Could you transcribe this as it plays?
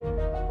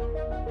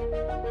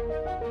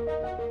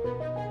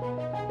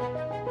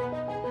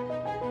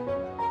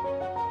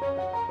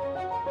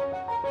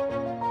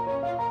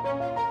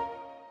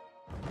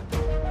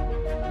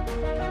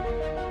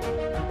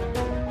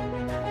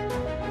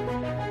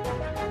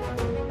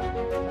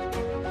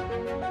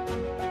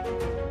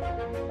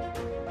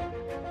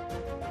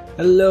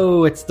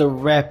Hello, it's The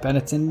Rep and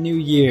it's a new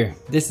year.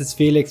 This is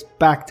Felix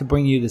back to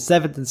bring you the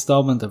 7th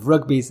installment of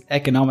Rugby's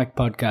Economic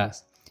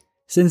Podcast.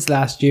 Since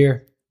last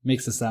year,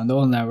 makes us sound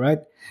old now, right?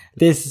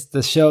 This is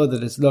the show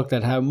that has looked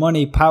at how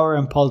money, power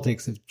and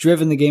politics have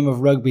driven the game of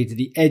rugby to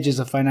the edges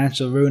of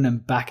financial ruin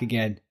and back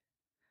again.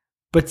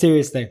 But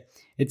seriously,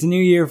 it's a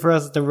new year for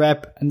us at The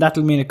Rep and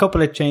that'll mean a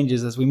couple of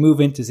changes as we move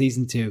into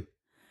Season 2.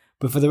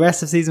 But for the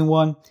rest of Season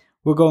 1,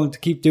 we're going to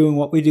keep doing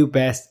what we do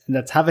best, and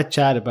that's have a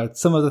chat about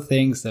some of the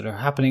things that are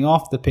happening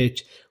off the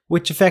pitch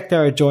which affect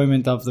our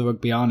enjoyment of the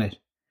rugby on it.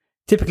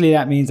 Typically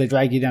that means I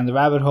drag you down the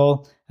rabbit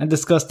hole and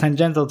discuss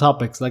tangential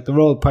topics like the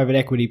role private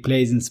equity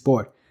plays in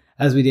sport,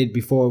 as we did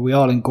before we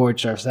all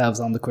engorged ourselves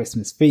on the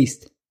Christmas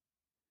feast.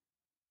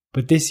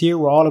 But this year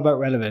we're all about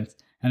relevance,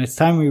 and it's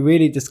time we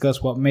really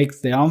discuss what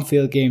makes the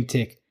on-field game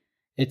tick.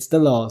 It's the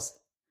laws.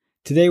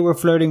 Today we're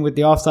flirting with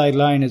the offside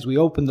line as we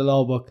open the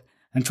law book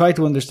and try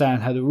to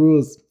understand how the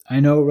rules,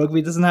 I know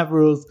rugby doesn't have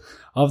rules,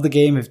 of the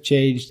game have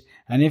changed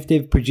and if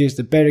they've produced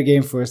a better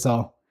game for us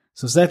all.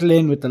 So settle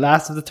in with the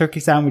last of the turkey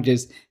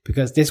sandwiches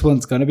because this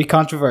one's going to be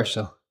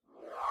controversial.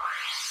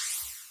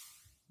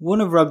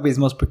 One of rugby's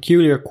most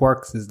peculiar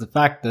quirks is the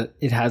fact that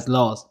it has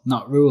laws,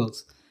 not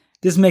rules.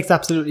 This makes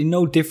absolutely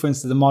no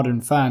difference to the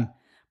modern fan,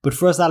 but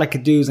for us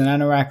alakadoos and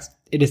anoraks,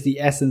 it is the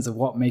essence of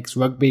what makes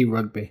rugby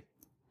rugby.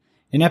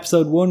 In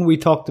episode 1 we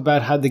talked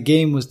about how the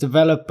game was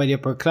developed by the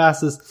upper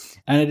classes,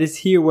 and it is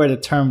here where the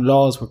term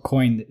laws were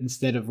coined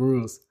instead of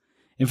rules.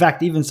 In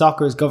fact, even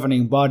soccer's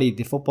governing body,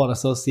 the Football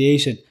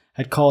Association,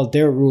 had called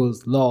their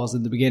rules laws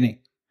in the beginning.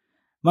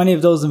 Many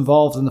of those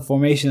involved in the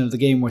formation of the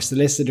game were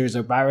solicitors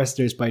or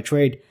barristers by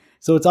trade,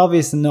 so it's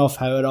obvious enough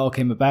how it all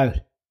came about.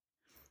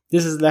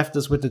 This has left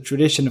us with the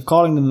tradition of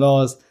calling them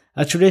laws,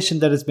 a tradition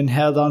that has been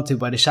held onto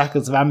by the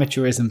shackles of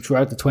amateurism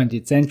throughout the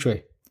 20th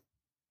century.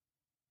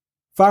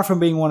 Far from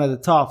being one of the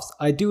tops,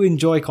 I do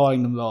enjoy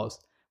calling them laws.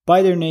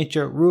 By their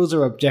nature, rules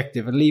are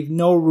objective and leave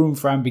no room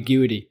for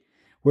ambiguity,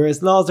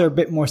 whereas laws are a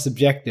bit more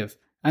subjective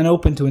and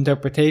open to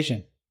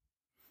interpretation.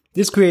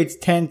 This creates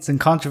tense and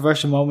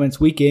controversial moments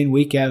week in,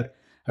 week out,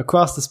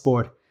 across the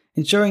sport,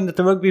 ensuring that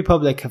the rugby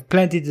public have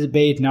plenty to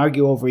debate and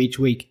argue over each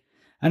week,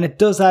 and it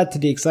does add to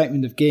the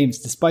excitement of games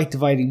despite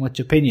dividing much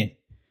opinion.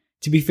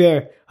 To be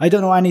fair, I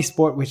don't know any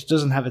sport which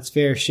doesn't have its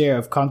fair share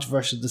of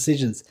controversial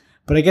decisions,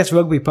 but I guess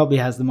rugby probably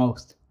has the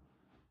most.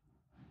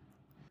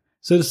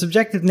 So the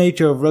subjective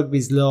nature of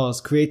rugby's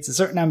laws creates a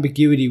certain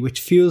ambiguity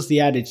which fuels the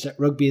adage that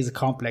rugby is a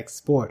complex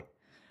sport.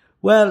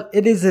 Well,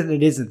 it is and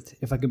it isn't,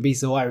 if I can be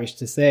so Irish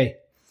to say.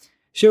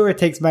 Sure, it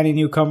takes many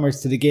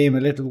newcomers to the game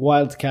a little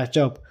while to catch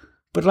up,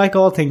 but like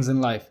all things in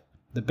life,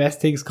 the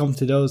best things come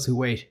to those who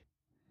wait.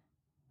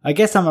 I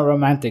guess I'm a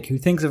romantic who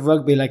thinks of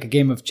rugby like a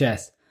game of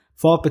chess,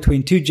 fought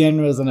between two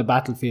generals on a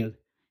battlefield,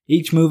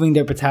 each moving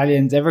their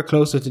battalions ever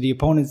closer to the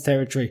opponent's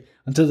territory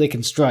until they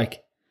can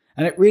strike,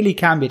 and it really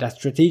can be that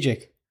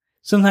strategic.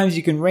 Sometimes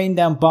you can rain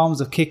down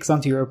bombs of kicks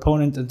onto your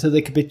opponent until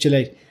they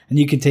capitulate and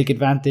you can take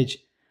advantage,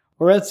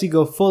 or else you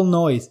go full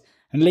noise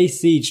and lay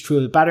siege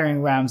through the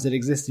battering rams that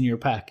exist in your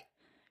pack.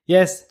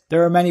 Yes,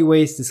 there are many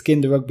ways to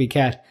skin the rugby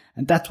cat,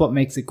 and that's what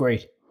makes it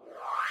great.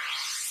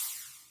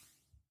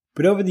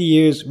 But over the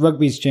years,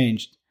 rugby's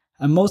changed,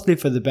 and mostly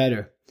for the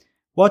better.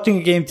 Watching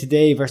a game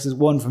today versus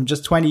one from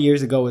just 20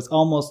 years ago is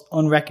almost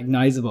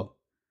unrecognisable.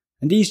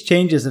 And these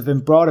changes have been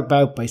brought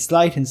about by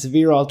slight and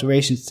severe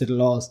alterations to the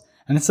laws,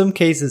 and in some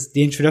cases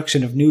the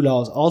introduction of new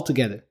laws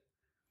altogether.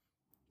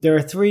 There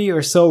are 3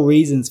 or so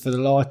reasons for the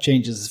law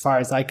changes as far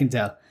as I can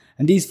tell,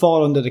 and these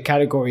fall under the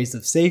categories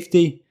of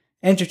safety,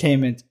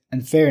 entertainment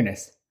and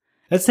fairness.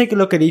 Let's take a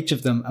look at each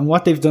of them and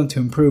what they've done to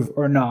improve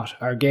or not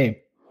our game.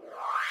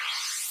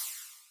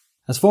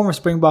 As former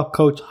Springbok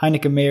coach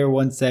Heineken Meyer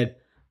once said,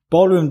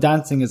 ballroom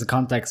dancing is a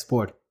contact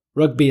sport,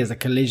 rugby is a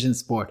collision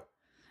sport.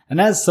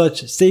 And as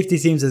such, safety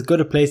seems as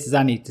good a place as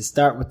any to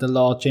start with the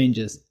law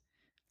changes.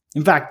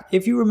 In fact,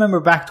 if you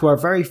remember back to our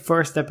very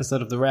first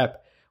episode of The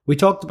Rep, we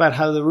talked about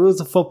how the rules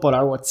of football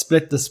are what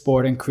split the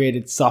sport and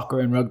created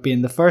soccer and rugby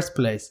in the first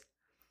place.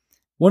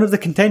 One of the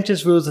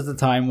contentious rules at the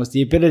time was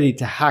the ability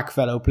to hack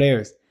fellow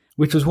players,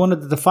 which was one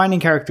of the defining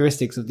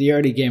characteristics of the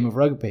early game of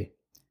rugby.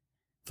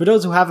 For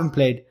those who haven't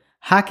played,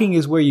 hacking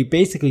is where you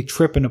basically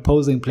trip an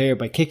opposing player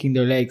by kicking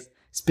their legs,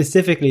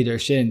 specifically their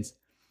shins.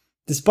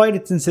 Despite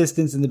its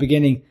insistence in the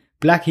beginning,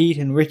 Blackheath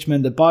and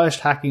Richmond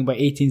abolished hacking by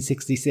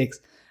 1866,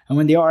 and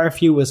when the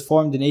RFU was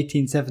formed in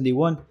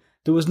 1871,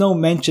 there was no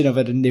mention of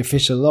it in the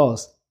official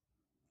laws.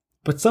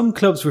 But some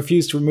clubs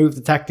refused to remove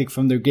the tactic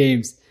from their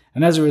games,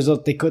 and as a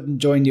result they couldn't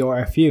join the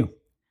RFU.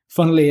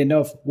 Funnily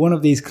enough, one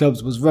of these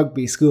clubs was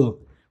Rugby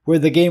School, where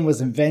the game was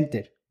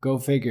invented. Go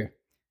figure.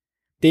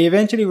 They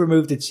eventually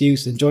removed its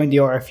use and joined the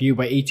RFU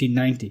by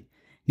 1890.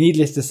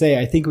 Needless to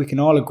say, I think we can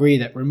all agree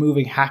that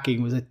removing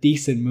hacking was a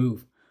decent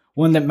move,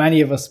 one that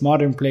many of us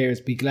modern players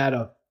be glad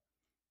of.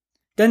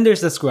 Then there's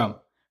the scrum.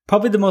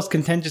 Probably the most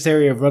contentious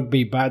area of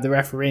rugby bar the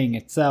refereeing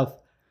itself.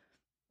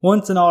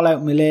 Once an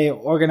all-out melee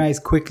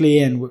organised quickly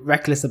and with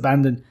reckless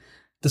abandon,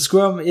 the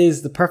scrum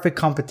is the perfect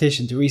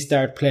competition to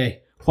restart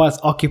play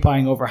whilst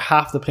occupying over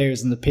half the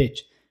players on the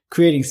pitch,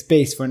 creating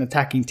space for an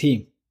attacking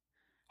team.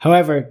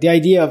 However, the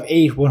idea of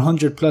 8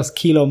 100 plus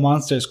kilo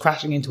monsters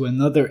crashing into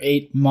another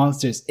 8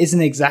 monsters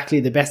isn't exactly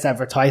the best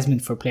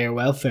advertisement for player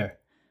welfare.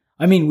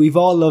 I mean, we've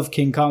all loved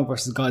King Kong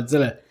vs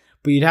Godzilla,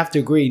 but you'd have to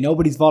agree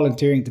nobody's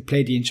volunteering to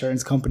play the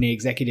insurance company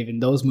executive in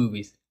those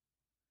movies.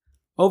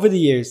 Over the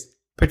years,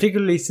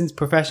 particularly since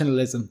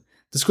professionalism,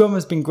 the scrum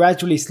has been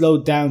gradually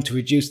slowed down to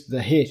reduce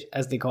the hit,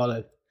 as they call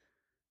it.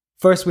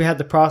 First we had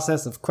the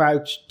process of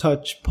crouch,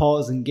 touch,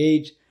 pause,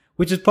 engage,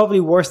 which is probably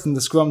worse than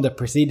the scrum that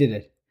preceded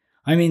it.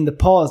 I mean, the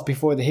pause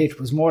before the hit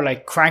was more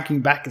like cranking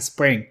back a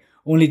spring,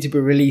 only to be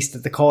released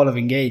at the call of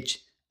engage.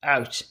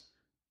 Ouch.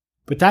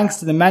 But thanks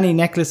to the many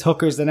necklace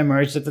hookers that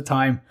emerged at the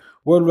time,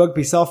 World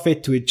Rugby saw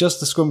fit to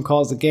adjust the scrum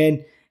calls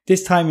again,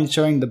 this time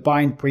ensuring the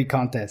bind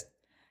pre-contest.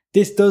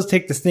 This does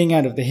take the sting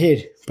out of the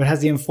hit, but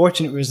has the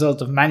unfortunate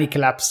result of many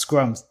collapsed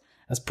scrums,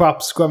 as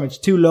props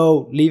scrummage too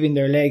low, leaving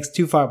their legs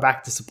too far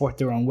back to support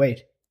their own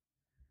weight.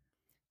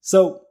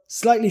 So,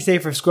 slightly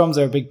safer scrums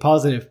are a big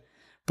positive,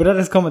 but that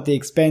has come at the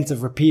expense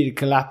of repeated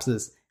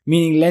collapses,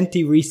 meaning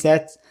lengthy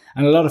resets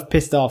and a lot of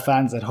pissed off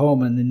fans at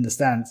home and in the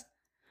stands.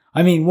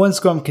 I mean, one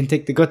scrum can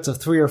take the guts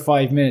of 3 or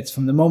 5 minutes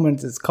from the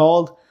moment it's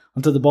called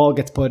until the ball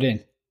gets put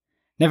in.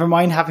 Never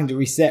mind having to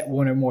reset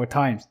 1 or more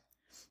times.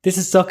 This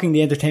is sucking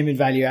the entertainment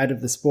value out of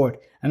the sport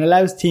and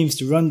allows teams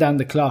to run down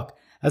the clock,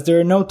 as there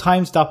are no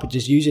time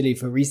stoppages usually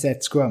for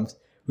reset scrums,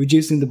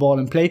 reducing the ball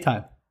in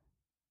playtime.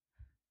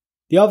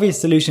 The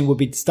obvious solution would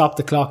be to stop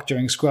the clock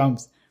during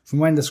scrums, from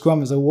when the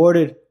scrum is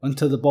awarded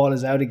until the ball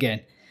is out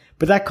again,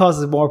 but that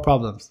causes more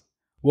problems.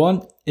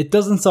 1. It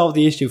doesn't solve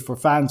the issue for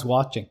fans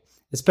watching,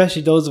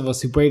 especially those of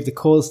us who brave the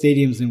cold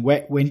stadiums in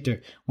wet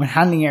winter when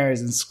handling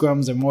errors and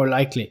scrums are more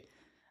likely.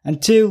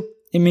 And 2.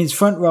 It means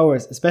front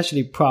rowers,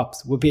 especially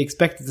props, would be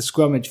expected to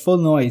scrummage full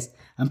noise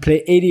and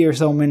play 80 or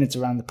so minutes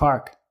around the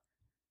park.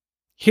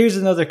 Here's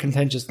another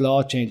contentious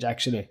law change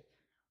actually.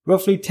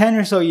 Roughly 10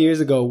 or so years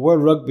ago,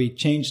 World Rugby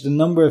changed the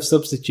number of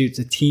substitutes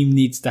a team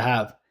needs to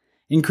have,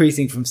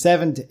 increasing from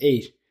 7 to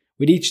 8,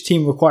 with each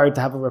team required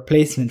to have a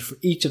replacement for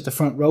each of the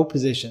front row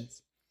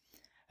positions.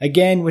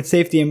 Again, with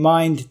safety in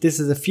mind, this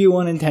has a few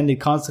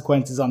unintended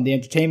consequences on the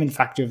entertainment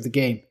factor of the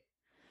game.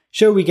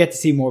 Sure, we get to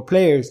see more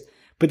players,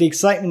 but the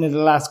excitement in the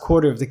last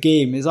quarter of the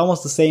game is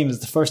almost the same as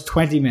the first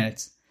 20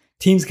 minutes.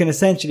 Teams can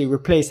essentially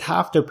replace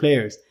half their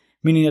players,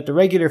 meaning that the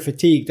regular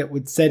fatigue that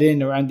would set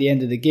in around the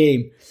end of the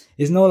game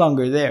is no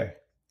longer there.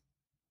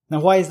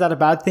 Now, why is that a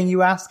bad thing,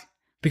 you ask?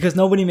 Because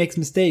nobody makes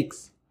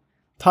mistakes.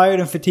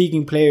 Tired and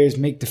fatiguing players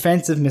make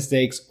defensive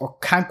mistakes or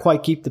can't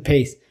quite keep the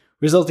pace,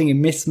 resulting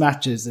in missed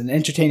matches and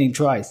entertaining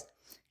tries.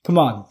 Come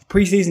on,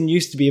 preseason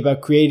used to be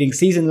about creating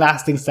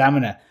season-lasting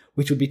stamina,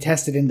 which would be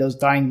tested in those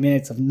dying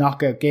minutes of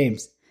knockout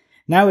games.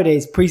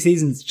 Nowadays,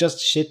 preseason's just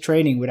shit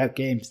training without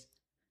games.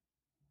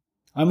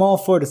 I'm all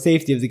for the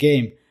safety of the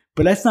game,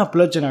 but let's not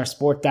bludgeon our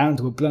sport down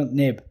to a blunt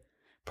nib.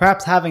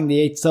 Perhaps having the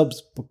 8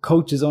 subs but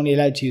coaches only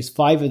allowed to use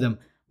 5 of them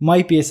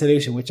might be a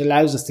solution which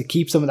allows us to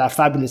keep some of that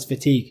fabulous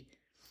fatigue.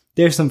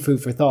 There's some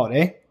food for thought,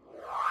 eh?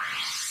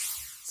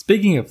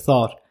 Speaking of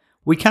thought,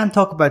 we can't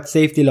talk about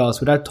safety laws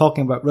without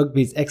talking about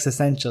rugby's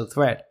existential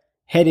threat,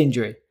 head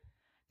injury.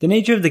 The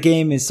nature of the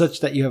game is such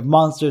that you have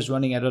monsters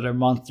running at other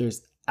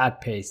monsters at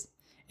pace.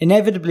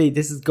 Inevitably,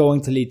 this is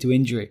going to lead to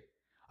injury.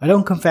 I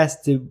don't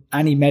confess to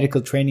any medical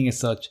training as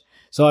such,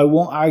 so I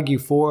won't argue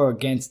for or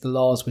against the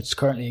laws which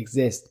currently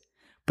exist,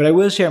 but I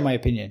will share my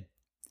opinion.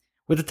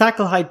 With the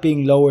tackle height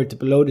being lowered to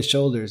below the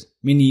shoulders,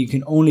 meaning you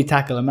can only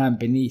tackle a man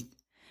beneath,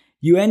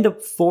 you end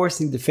up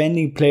forcing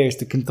defending players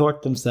to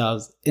contort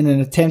themselves in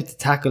an attempt to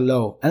tackle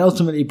low and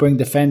ultimately bring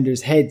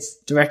defenders' heads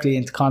directly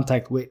into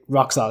contact with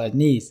rock-solid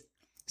knees.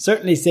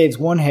 Certainly saves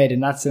one head in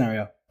that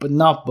scenario, but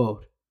not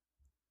both.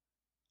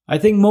 I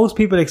think most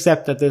people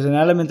accept that there's an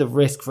element of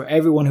risk for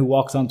everyone who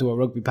walks onto a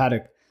rugby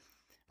paddock,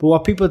 but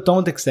what people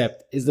don't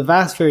accept is the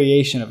vast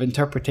variation of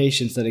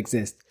interpretations that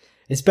exist,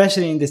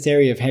 especially in this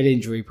area of head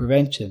injury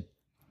prevention.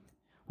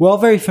 We're all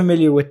very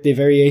familiar with the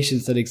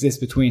variations that exist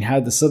between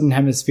how the Southern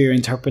Hemisphere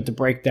interpret the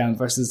breakdown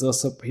versus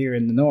us up here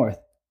in the North.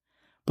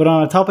 But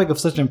on a topic of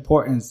such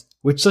importance,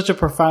 with such a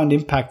profound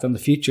impact on the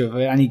future of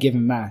any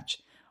given match,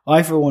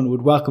 I for one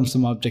would welcome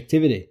some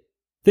objectivity.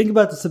 Think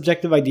about the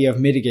subjective idea of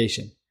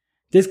mitigation.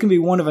 This can be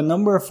one of a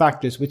number of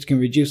factors which can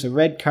reduce a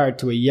red card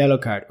to a yellow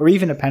card or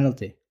even a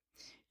penalty,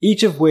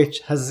 each of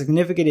which has a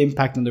significant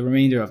impact on the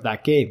remainder of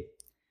that game.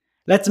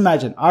 Let's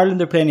imagine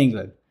Ireland are playing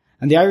England,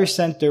 and the Irish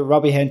centre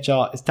Robbie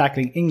Henshaw is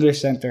tackling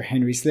English centre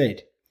Henry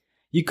Slade.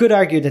 You could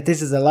argue that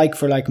this is a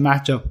like-for-like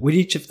matchup, with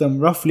each of them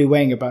roughly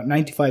weighing about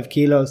 95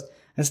 kilos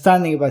and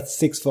standing about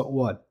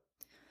 6'1".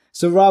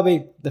 So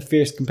Robbie, the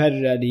fierce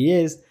competitor that he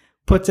is,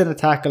 puts in a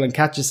tackle and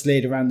catches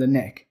Slade around the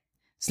neck.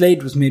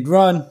 Slade was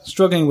mid-run,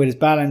 struggling with his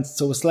balance,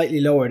 so was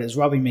slightly lowered as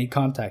Robbie made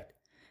contact.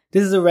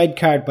 This is a red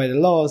card by the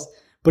laws,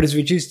 but is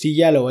reduced to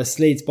yellow as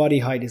Slade's body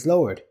height is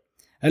lowered.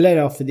 A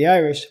let-off for the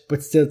Irish,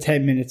 but still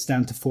 10 minutes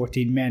down to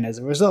 14 men as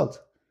a result.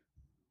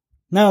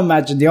 Now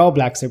imagine the All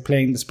Blacks are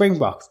playing the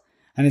Springboks,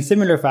 and in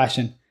similar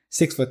fashion,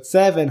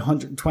 6'7",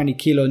 120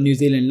 kilo New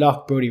Zealand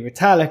lock Brodie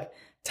Retallick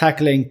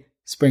tackling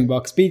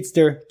Springbok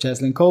speedster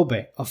Cheslin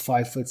Kolbe of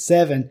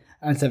 5'7"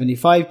 and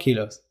 75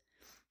 kilos.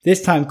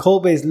 This time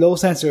Kolbe's low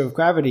centre of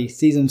gravity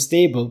sees him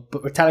stable,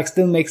 but Retallick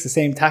still makes the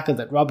same tackle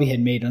that Robbie had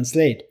made on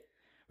Slade.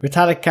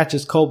 Retallick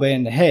catches Kolbe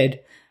in the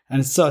head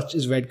and as such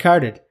is red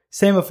carded.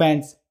 Same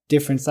offence,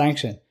 different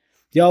sanction.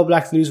 The All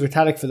Blacks lose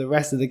Retallick for the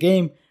rest of the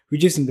game,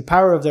 reducing the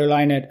power of their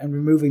lineout and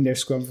removing their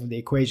scrum from the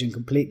equation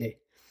completely.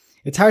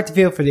 It's hard to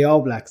feel for the All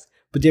Blacks,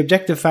 but the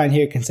objective fan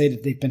here can say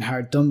that they've been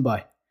hard done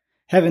by.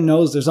 Heaven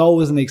knows there's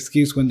always an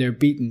excuse when they're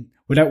beaten,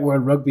 without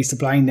World Rugby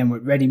supplying them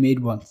with ready-made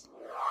ones.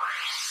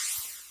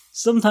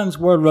 Sometimes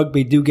World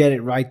Rugby do get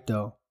it right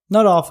though.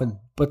 Not often,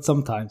 but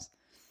sometimes.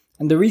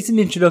 And the recent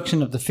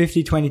introduction of the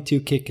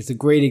 50-22 kick is a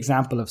great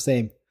example of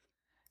same.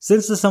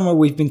 Since the summer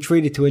we've been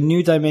treated to a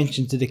new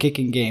dimension to the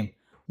kicking game,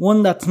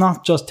 one that's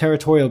not just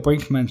territorial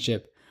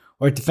brinkmanship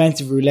or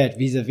defensive roulette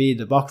vis-a-vis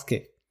the box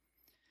kick.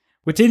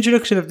 With the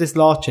introduction of this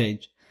law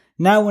change,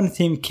 now when a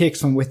team kicks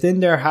from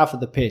within their half of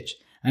the pitch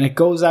and it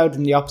goes out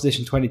in the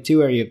opposition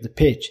 22 area of the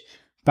pitch,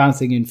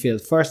 bouncing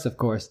infield first of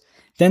course,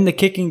 then the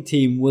kicking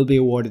team will be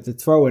awarded the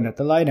throw-in at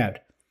the line-out.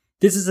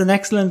 This is an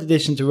excellent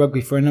addition to rugby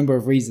for a number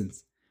of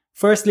reasons.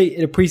 Firstly,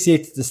 it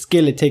appreciates the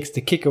skill it takes to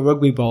kick a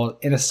rugby ball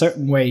in a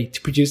certain way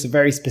to produce a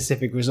very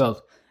specific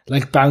result,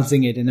 like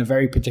bouncing it in a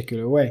very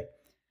particular way.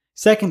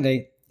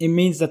 Secondly, it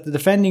means that the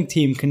defending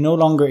team can no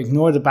longer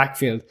ignore the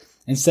backfield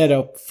and set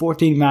up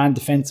 14-man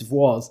defensive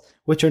walls,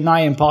 which are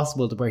nigh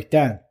impossible to break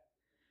down.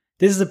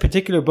 This is a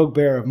particular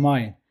bugbear of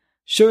mine.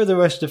 Sure, the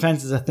rush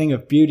defence is a thing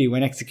of beauty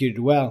when executed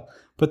well,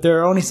 but there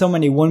are only so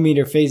many 1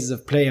 metre phases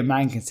of play a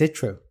man can sit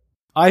through.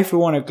 I for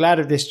one are glad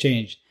of this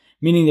change,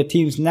 meaning that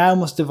teams now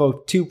must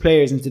devote 2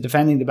 players into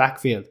defending the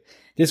backfield.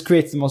 This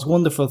creates the most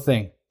wonderful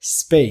thing,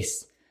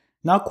 space.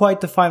 Not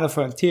quite the final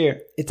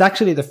frontier, it's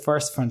actually the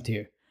first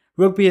frontier.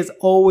 Rugby has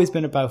always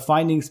been about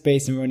finding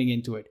space and running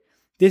into it.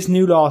 This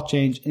new law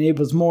change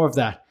enables more of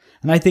that,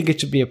 and I think it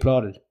should be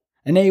applauded.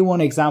 An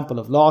A1 example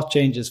of law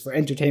changes for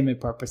entertainment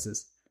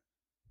purposes.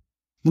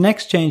 The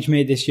next change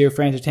made this year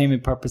for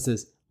entertainment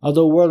purposes,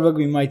 although World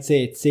Rugby might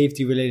say it's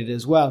safety related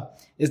as well,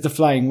 is the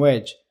flying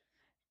wedge.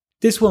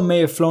 This one may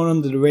have flown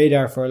under the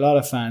radar for a lot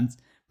of fans,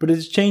 but it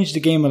has changed the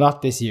game a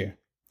lot this year.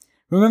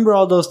 Remember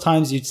all those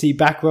times you'd see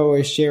back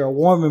rowers share a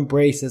warm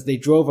embrace as they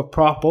drove a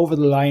prop over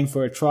the line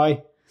for a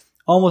try?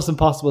 Almost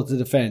impossible to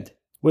defend.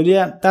 Well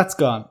yeah, that's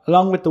gone,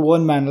 along with the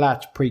one-man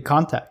latch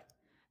pre-contact.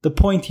 The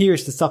point here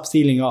is to stop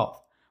sealing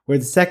off, where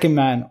the second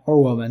man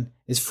or woman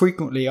is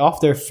frequently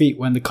off their feet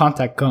when the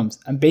contact comes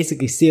and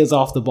basically seals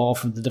off the ball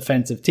from the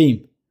defensive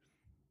team.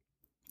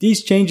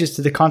 These changes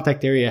to the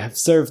contact area have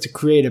served to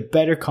create a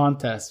better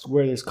contest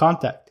where there's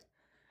contact,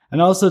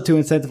 and also to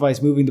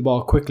incentivise moving the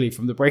ball quickly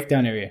from the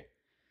breakdown area.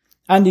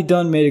 Andy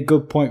Dunn made a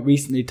good point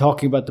recently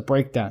talking about the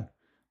breakdown.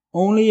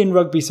 Only in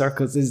rugby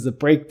circles is the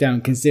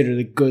breakdown considered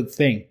a good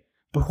thing.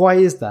 But why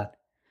is that?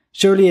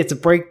 Surely it's a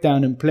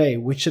breakdown in play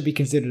which should be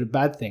considered a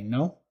bad thing,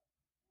 no?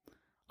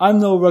 I'm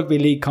no rugby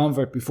league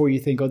convert before you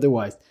think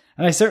otherwise,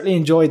 and I certainly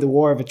enjoy the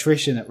war of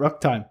attrition at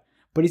ruck time,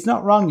 but he's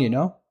not wrong, you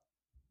know?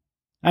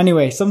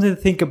 Anyway, something to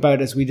think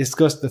about as we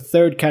discuss the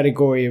third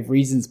category of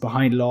reasons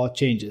behind law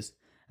changes,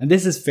 and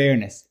this is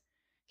fairness.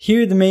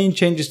 Here the main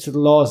changes to the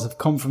laws have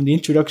come from the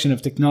introduction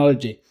of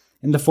technology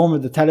in the form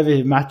of the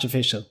Television Match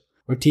Official,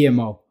 or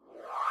TMO.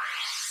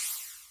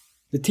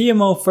 The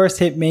TMO first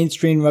hit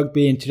mainstream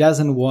rugby in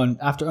 2001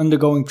 after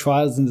undergoing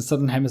trials in the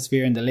Southern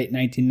Hemisphere in the late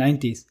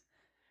 1990s.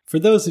 For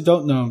those who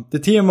don't know, the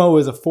TMO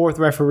is a fourth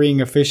refereeing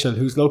official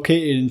who's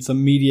located in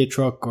some media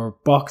truck or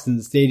box in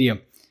the stadium,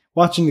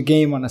 watching the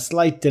game on a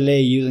slight delay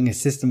using a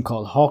system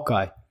called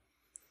Hawkeye.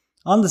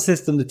 On the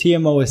system, the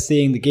TMO is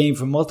seeing the game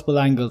from multiple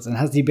angles and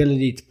has the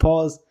ability to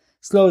pause,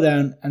 slow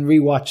down and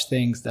re-watch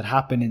things that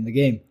happen in the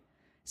game.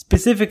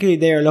 Specifically,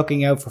 they are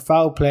looking out for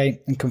foul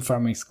play and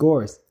confirming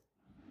scores.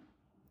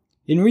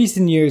 In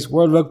recent years,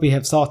 World Rugby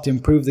have sought to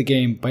improve the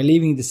game by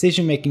leaving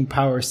decision-making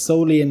power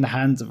solely in the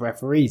hands of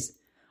referees,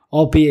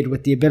 albeit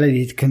with the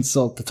ability to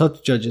consult the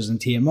touch judges and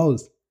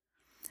TMOs.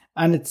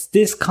 And it's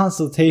this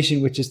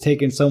consultation which has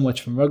taken so much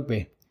from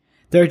rugby.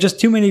 There are just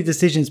too many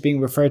decisions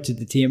being referred to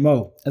the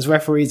TMO, as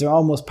referees are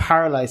almost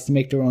paralysed to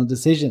make their own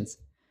decisions.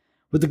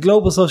 With the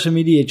global social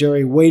media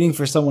jury waiting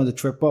for someone to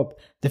trip up,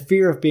 the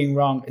fear of being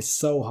wrong is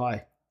so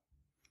high.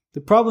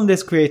 The problem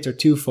this creates are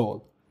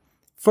twofold.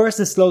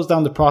 First, it slows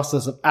down the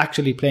process of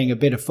actually playing a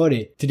bit of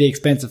footy to the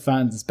expense of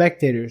fans and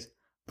spectators.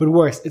 But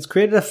worse, it's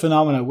created a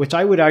phenomenon which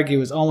I would argue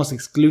is almost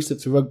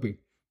exclusive to rugby.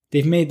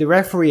 They've made the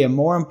referee a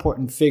more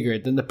important figure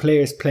than the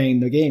players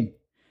playing the game.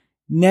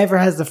 Never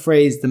has the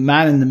phrase the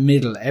man in the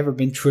middle ever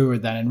been truer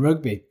than in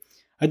rugby.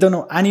 I don't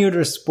know any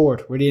other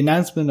sport where the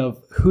announcement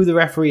of who the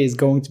referee is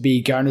going to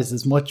be garners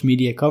as much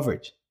media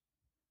coverage.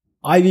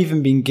 I've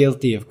even been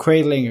guilty of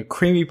cradling a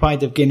creamy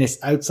pint of Guinness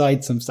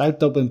outside some South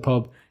Dublin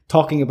pub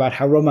talking about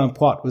how Romain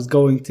Poite was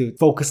going to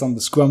focus on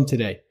the scrum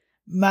today.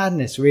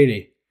 Madness,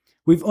 really.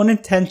 We've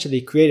unintentionally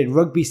created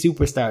rugby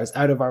superstars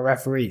out of our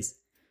referees.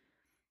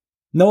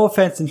 No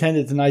offence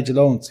intended to Nigel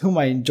Owens, whom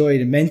I enjoyed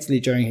immensely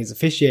during his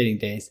officiating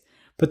days,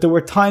 but there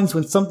were times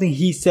when something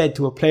he said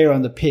to a player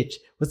on the pitch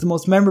was the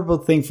most memorable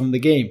thing from the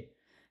game.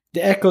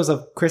 The echoes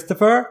of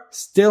Christopher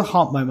still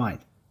haunt my mind.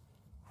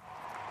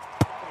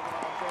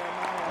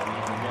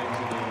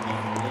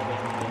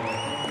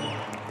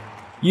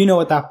 You know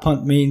what that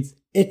punt means.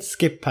 It's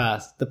skip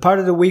pass, the part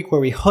of the week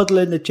where we huddle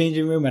in the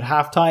changing room at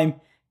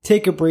halftime,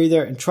 take a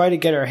breather and try to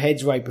get our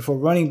heads right before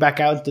running back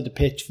out to the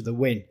pitch for the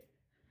win.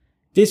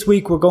 This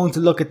week we're going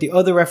to look at the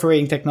other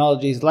refereeing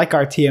technologies like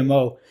our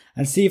TMO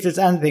and see if there's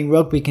anything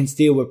rugby can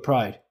steal with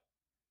pride.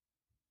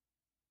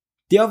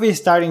 The obvious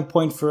starting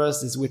point for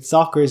us is with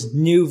soccer's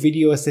new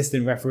Video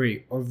Assistant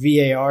Referee or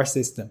VAR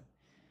system.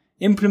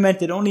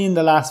 Implemented only in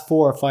the last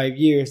 4 or 5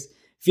 years,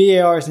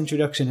 VAR's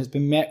introduction has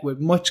been met with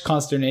much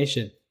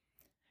consternation.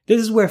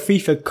 This is where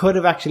FIFA could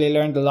have actually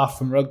learned a lot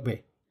from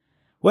rugby.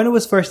 When it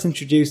was first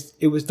introduced,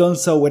 it was done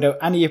so without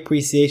any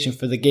appreciation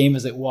for the game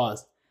as it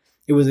was.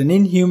 It was an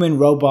inhuman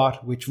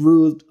robot which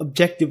ruled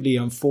objectively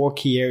on 4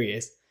 key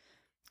areas: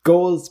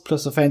 goals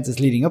plus offences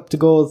leading up to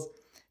goals,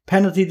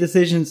 penalty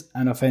decisions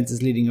and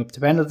offences leading up to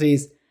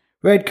penalties,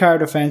 red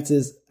card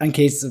offences and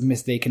cases of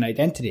mistaken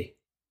identity.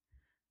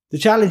 The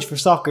challenge for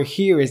soccer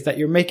here is that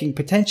you're making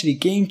potentially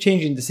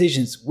game-changing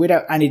decisions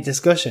without any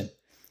discussion.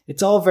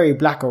 It's all very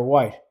black or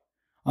white.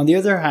 On the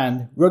other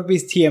hand,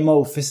 rugby's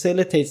TMO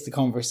facilitates the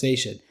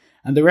conversation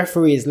and the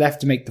referee is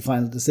left to make the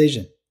final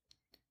decision.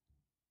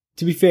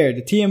 To be fair,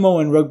 the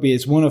TMO in rugby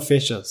is one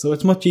official, so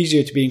it's much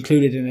easier to be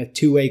included in a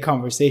two-way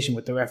conversation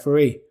with the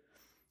referee.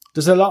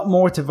 There's a lot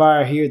more to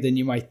VAR here than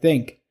you might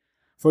think.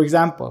 For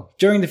example,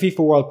 during the FIFA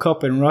World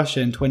Cup in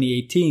Russia in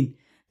 2018,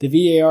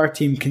 the VAR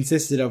team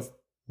consisted of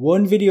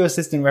 1 video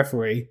assistant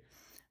referee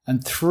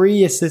and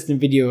 3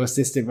 assistant video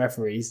assistant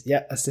referees,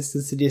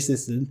 assistants to the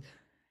assistant.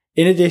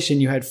 In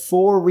addition, you had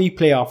 4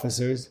 replay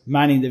officers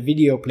manning the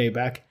video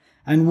playback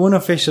and 1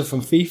 official from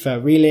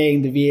FIFA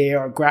relaying the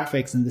VAR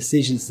graphics and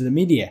decisions to the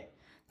media.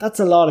 That's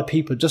a lot of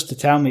people just to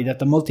tell me that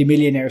the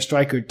multi-millionaire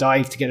striker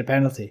dived to get a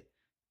penalty.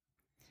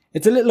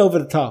 It's a little over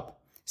the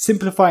top.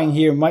 Simplifying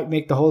here might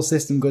make the whole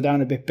system go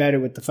down a bit better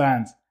with the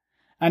fans.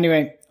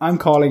 Anyway, I'm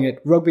calling it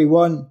rugby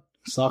 1,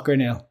 soccer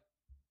 0.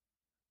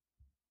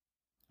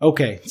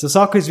 Okay, so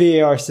soccer's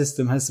VAR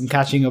system has some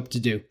catching up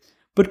to do.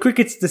 But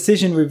cricket's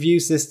decision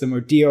review system,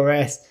 or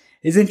DRS,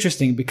 is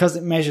interesting because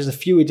it measures a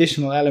few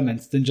additional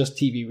elements than just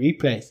TV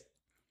replays.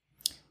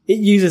 It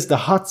uses the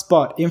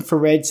hotspot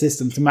infrared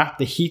system to map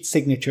the heat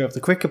signature of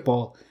the cricket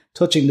ball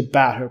touching the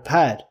bat or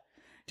pad.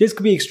 This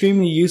could be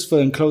extremely useful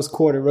in close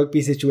quarter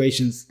rugby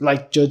situations,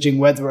 like judging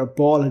whether a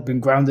ball had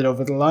been grounded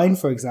over the line,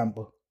 for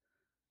example.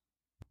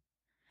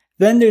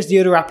 Then there's the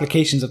other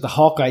applications of the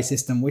Hawkeye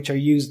system, which are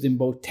used in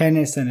both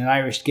tennis and in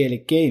Irish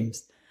Gaelic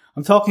games.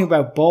 I'm talking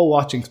about ball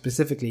watching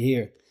specifically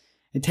here.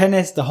 In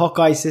tennis, the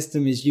Hawkeye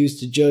system is used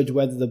to judge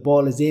whether the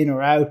ball is in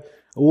or out,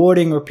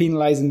 awarding or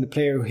penalising the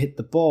player who hit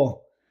the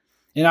ball.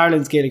 In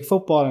Ireland's Gaelic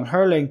football and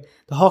hurling,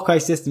 the Hawkeye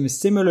system is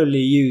similarly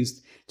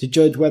used to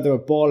judge whether a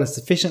ball has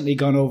sufficiently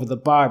gone over the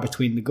bar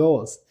between the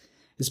goals.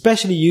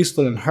 Especially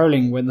useful in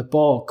hurling when the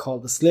ball,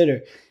 called the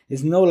sliotar,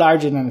 is no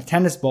larger than a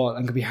tennis ball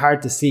and can be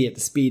hard to see at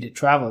the speed it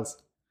travels.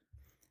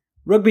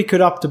 Rugby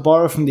could opt to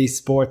borrow from these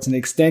sports and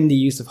extend the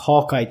use of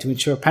Hawkeye to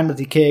ensure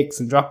penalty kicks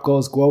and drop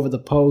goals go over the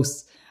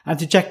posts and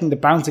to checking the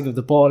bouncing of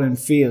the ball in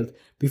field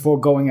before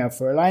going out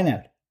for a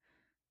line-out.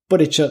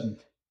 But it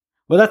shouldn't.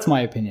 Well, that's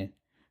my opinion.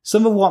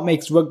 Some of what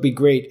makes rugby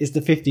great is the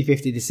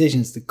 50-50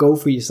 decisions that go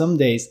for you some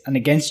days and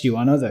against you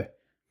on other.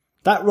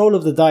 That roll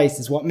of the dice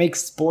is what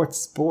makes sport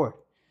sport,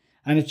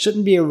 and it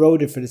shouldn't be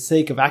eroded for the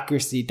sake of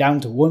accuracy down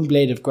to one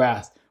blade of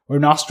grass or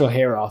nostril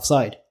hair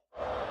offside.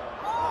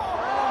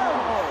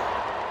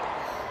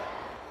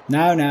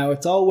 Now,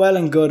 it's all well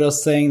and good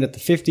us saying that the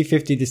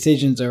 50-50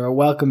 decisions are a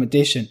welcome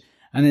addition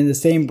and in the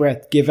same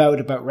breath give out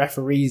about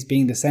referees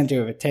being the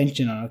centre of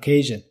attention on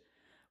occasion.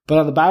 But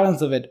on the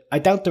balance of it, I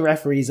doubt the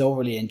referees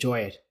overly enjoy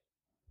it.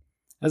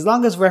 As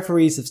long as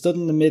referees have stood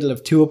in the middle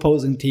of 2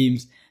 opposing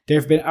teams, there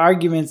have been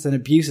arguments and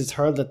abuses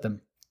hurled at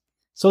them.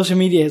 Social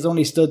media has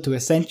only stood to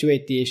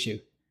accentuate the issue.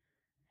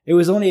 It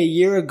was only a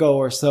year ago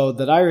or so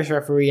that Irish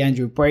referee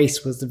Andrew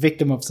Brace was the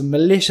victim of some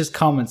malicious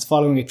comments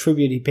following a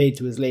tribute he paid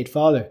to his late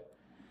father.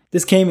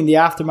 This came in the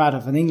aftermath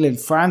of an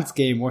England-France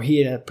game where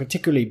he had a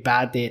particularly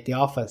bad day at the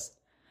office.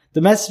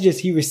 The messages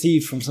he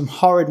received from some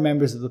horrid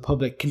members of the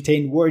public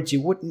contained words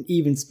you wouldn't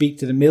even speak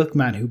to the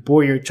milkman who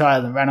bore your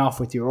child and ran off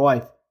with your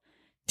wife.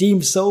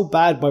 Deemed so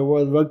bad by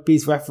World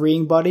Rugby's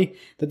refereeing body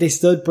that they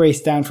stood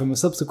Brace down from a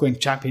subsequent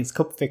Champions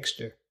Cup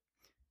fixture.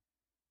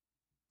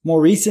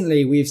 More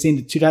recently, we have seen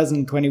the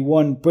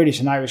 2021 British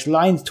and Irish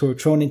Lions tour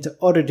thrown into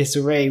utter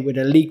disarray with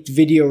a leaked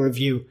video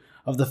review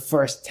of the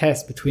first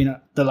test between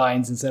the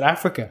Lions and South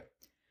Africa.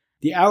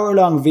 The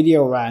hour-long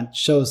video rant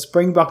shows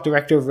Springbok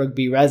Director of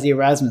Rugby Rassie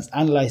Erasmus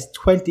analysed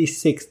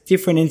 26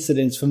 different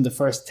incidents from the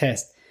first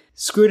test,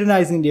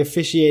 scrutinising the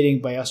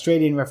officiating by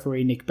Australian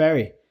referee Nick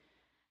Berry.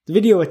 The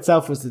video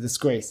itself was a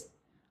disgrace.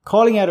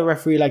 Calling out a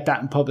referee like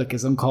that in public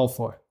is uncalled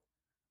for.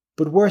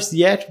 But worse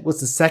yet was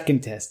the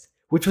second test,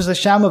 which was a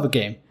sham of a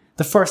game.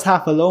 The first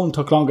half alone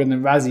took longer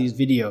than Rassie's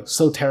video,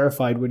 so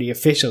terrified were the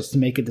officials to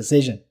make a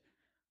decision.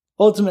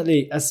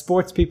 Ultimately, as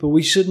sports people,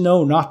 we should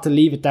know not to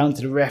leave it down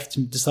to the ref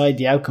to decide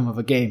the outcome of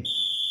a game.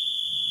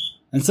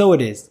 And so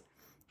it is.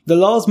 The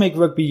laws make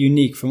rugby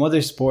unique from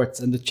other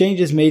sports, and the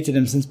changes made to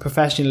them since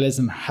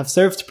professionalism have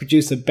served to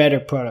produce a better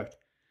product.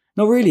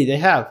 No, really, they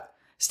have.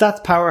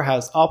 Stats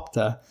powerhouse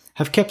Opta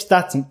have kept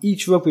stats on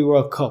each Rugby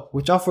World Cup,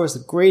 which offer us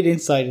a great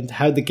insight into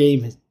how the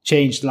game has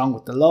changed along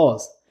with the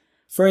laws.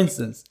 For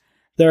instance,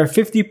 there are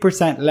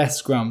 50%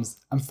 less scrums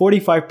and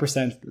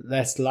 45%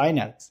 less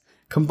lineouts,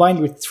 combined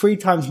with 3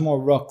 times more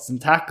rucks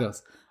and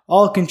tackles,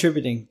 all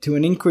contributing to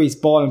an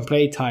increased ball and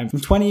play time from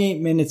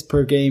 28 minutes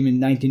per game in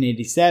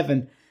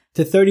 1987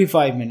 to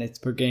 35 minutes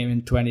per game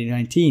in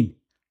 2019.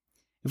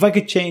 If I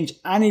could change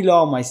any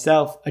law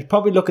myself, I'd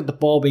probably look at the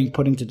ball being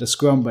put into the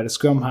scrum by the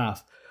scrum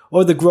half,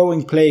 or the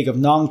growing plague of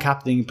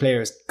non-captaining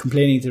players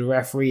complaining to the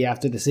referee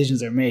after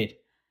decisions are made.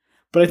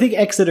 But I think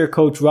Exeter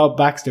coach Rob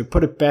Baxter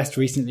put it best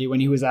recently when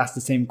he was asked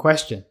the same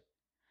question.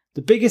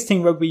 The biggest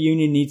thing rugby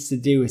union needs to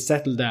do is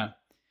settle down.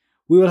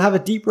 We will have a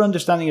deeper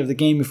understanding of the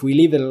game if we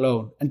leave it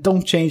alone and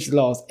don't change the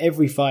laws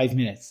every 5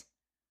 minutes.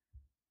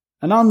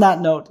 And on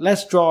that note,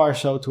 let's draw our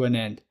show to an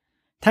end.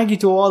 Thank you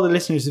to all the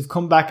listeners who've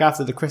come back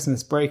after the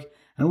Christmas break,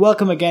 and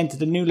welcome again to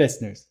the new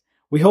listeners.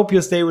 We hope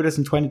you'll stay with us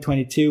in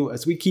 2022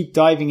 as we keep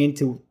diving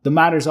into the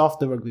matters off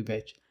the rugby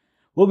pitch.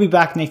 We'll be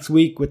back next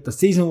week with the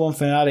season 1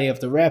 finale of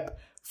The Rep,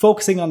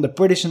 focusing on the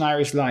British and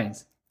Irish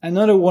Lions,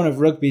 another one of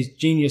rugby's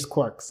genius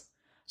quirks.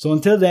 So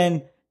until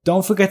then,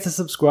 don't forget to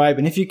subscribe,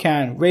 and if you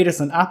can, rate us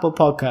on Apple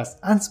Podcasts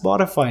and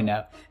Spotify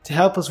now to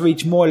help us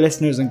reach more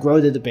listeners and grow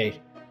the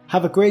debate.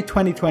 Have a great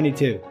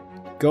 2022.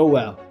 Go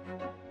well.